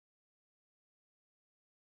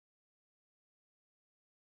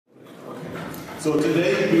So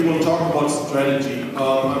today we will talk about strategy.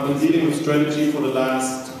 I've been dealing with strategy for the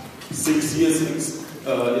last 6 years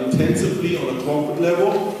intensively on a corporate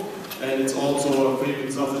level, and it's also a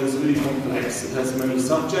favorite stuff that is really complex. It has many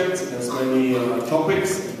subjects, it has many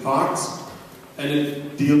topics and parts, and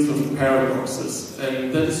it deals with paradoxes.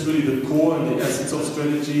 And that is really the core and the essence of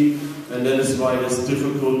strategy, and that is why it's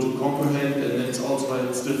difficult to comprehend, and it's also why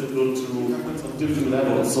it's difficult to happen on different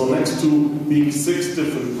levels. So next to being 6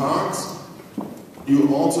 different parts,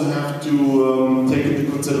 you also have to take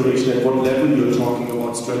into consideration at what level you're talking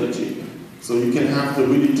about strategy. So you can have the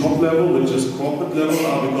really top level, which is corporate level.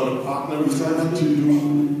 Are we going to partner with them to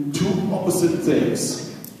do 2 opposite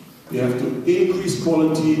things? You have to increase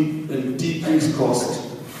quality and decrease cost.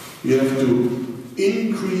 You have to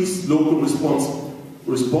increase local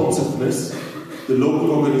responsiveness, the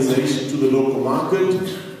local organization to the local market,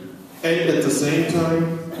 and at the same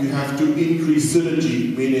time, you have to increase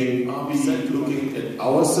synergy, meaning are we looking at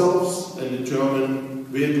ourselves and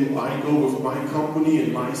determine where do I go with my company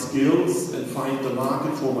and my skills and find the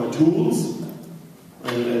market for my tools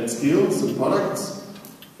and skills and products,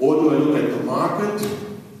 or do I look at the market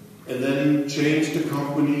and then change the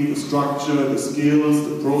company, the structure, the skills,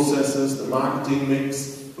 the processes, the marketing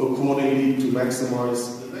mix accordingly to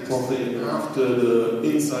maximize profit? And after the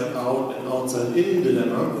inside out and outside in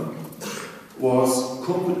dilemma was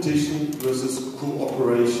competition versus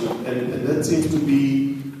cooperation, and that seems to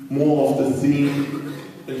be more of the theme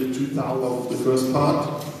in the 2000 of the first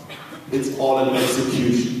part. It's all an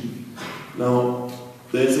execution. Now,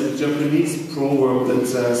 there's a Japanese proverb that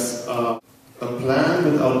says, a plan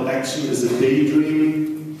without action is a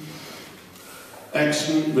daydream.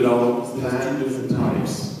 Action without a plan, different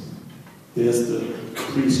types. There's the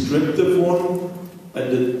prescriptive one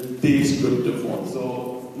and the descriptive one. So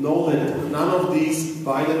know that none of these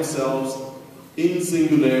by themselves in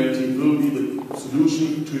singularity will be the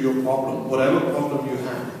solution to your problem, whatever problem you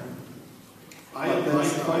have. I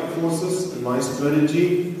identified forces in my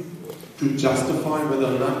strategy to justify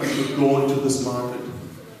whether or not we should go into this market.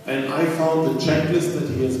 And I found the checklist that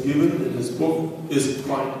he has given in his book is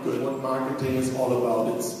quite good. What marketing is all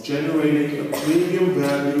about. It's generating a premium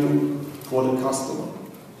value for the customer.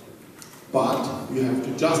 But you have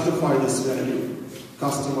to justify this value.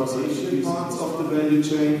 Customization parts of the value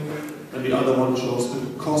chain, and the other one shows the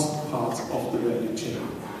cost parts of the value chain.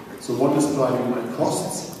 So what is driving my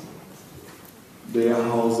costs?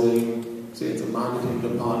 Warehousing, sales and marketing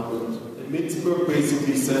department. And Mintzberg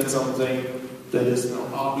basically said something that is now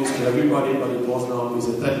obvious to everybody, but it wasn't obvious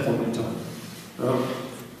at that point in time.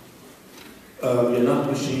 We are not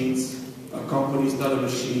machines. A company is not a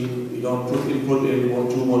machine. We don't put input in 1,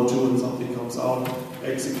 2, 1, 2, and something comes out.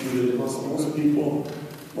 Executed. Most people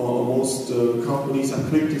or most companies are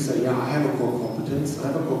quick to say, yeah, I have a core competence. I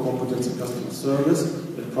have a core competence in customer service,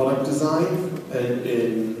 in product design, and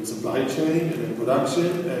in supply chain, and in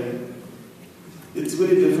production. And it's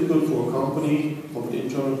really difficult for a company, from an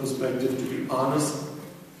internal perspective, to be honest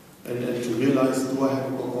and to realize, do I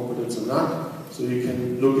have a core competence or not? So you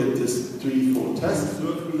can look at this 3-4 test,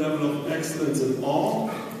 certain level of excellence in all.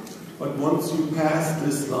 But once you pass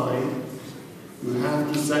this line, you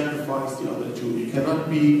have to sacrifice the other 2. You cannot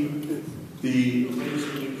be the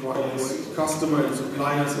requires customer and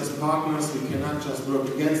suppliers as partners. We cannot just work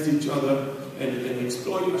against each other and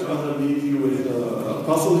exploit each other. Leave you with a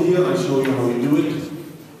puzzle here. I show you how you do it.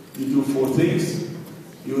 You do 4 things.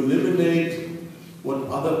 You eliminate what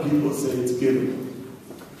other people say it's given.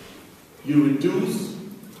 You reduce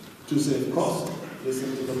to save cost.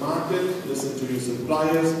 Listen to the market, listen to your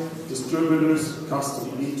suppliers, distributors,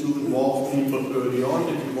 customers. You need to involve people early on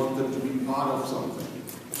if you want them to be part of something.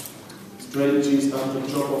 Strategy is not the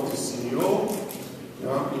job of the CEO.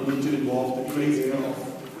 Yeah? You need to involve the crazy of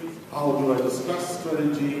how do I discuss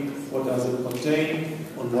strategy, what does it contain,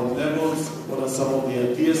 on what levels, what are some of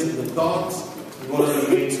the ideas and the thoughts, and what are